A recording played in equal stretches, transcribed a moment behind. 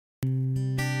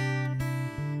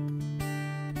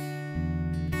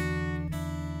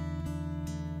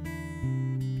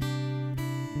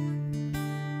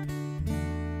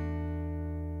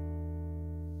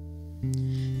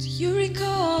You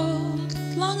recall,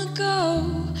 long ago,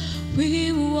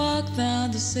 we would walk down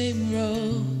the same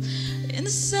road.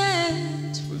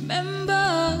 Innocent,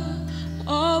 remember,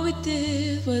 all we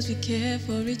did was we cared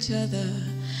for each other.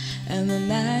 And the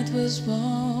night was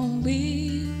warm,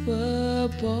 we were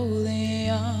bold and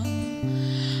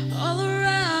young. All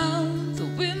around the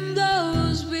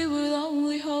windows, we would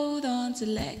only hold on to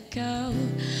let go.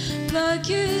 Blood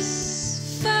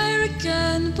kiss, fire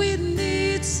again, we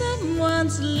need someone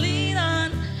to lean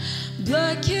on.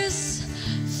 Blood kiss,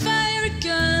 fire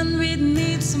again, we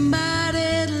need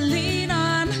somebody to lean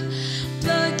on.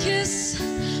 Blood kiss,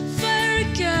 fire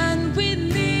again, we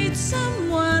need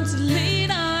someone to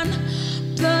lean on.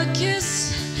 Blood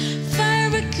kiss, fire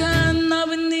again, now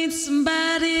we need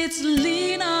somebody to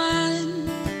lean on.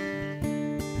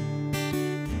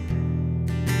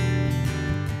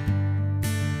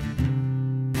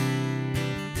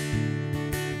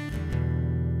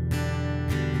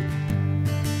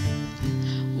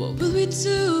 What will we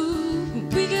do when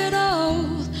we get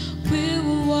old? We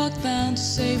will walk down the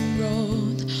same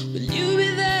road. Will you be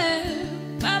there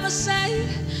by my side,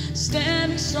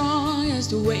 standing strong as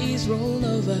the waves roll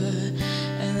over?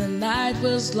 And the night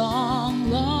was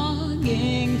long,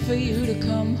 longing for you to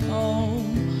come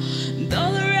home. And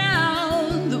all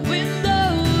around the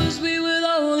windows, we would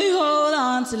only hold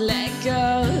on to let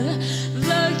go.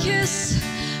 Blood kiss,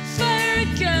 fire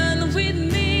again, we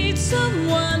need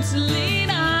someone to lean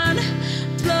on.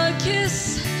 Blood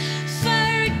kiss,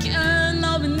 fire again,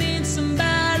 all we need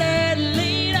somebody to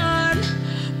lean on.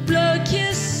 Blood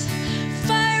kiss,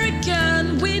 fire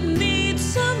again, we need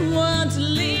someone to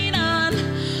lean on.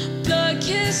 Blood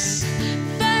kiss,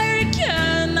 fire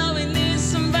again, all we need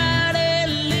somebody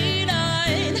to lean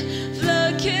on.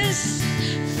 Blood kiss,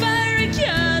 fire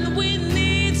again, we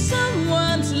need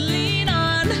someone to lean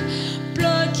on.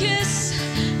 Blood kiss,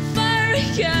 fire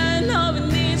again, all we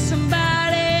need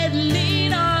somebody to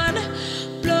lean on.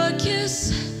 Blood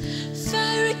kiss,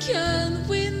 fire again,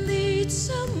 we need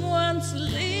someone to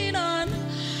lean on.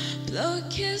 Blood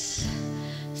kiss,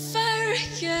 fire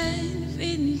again,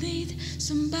 we need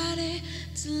somebody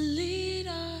to lean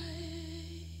on.